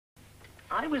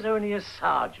I was only a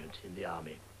sergeant in the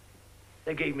army.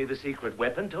 They gave me the secret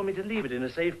weapon, told me to leave it in a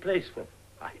safe place. Well,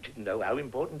 I didn't know how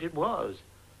important it was.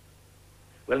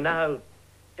 Well, now,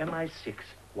 MI6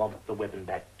 want the weapon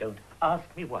back. Don't ask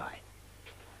me why.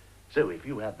 So if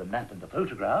you have the map and the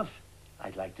photographs,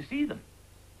 I'd like to see them.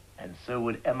 And so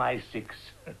would MI6.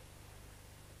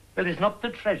 Well, it's not the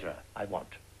treasure I want.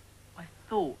 I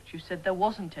thought you said there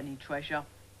wasn't any treasure.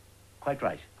 Quite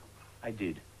right. I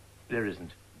did. There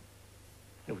isn't.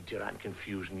 Oh, dear, I'm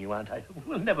confusing you, aren't I?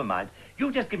 Well, never mind.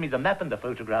 You just give me the map and the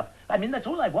photograph. I mean, that's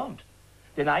all I want.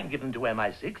 Then I can give them to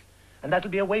MI6, and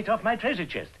that'll be a weight off my treasure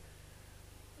chest.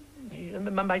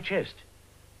 My chest.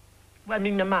 I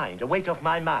mean, the mind. A weight off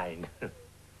my mind.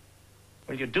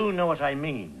 Well, you do know what I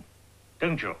mean,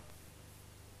 don't you?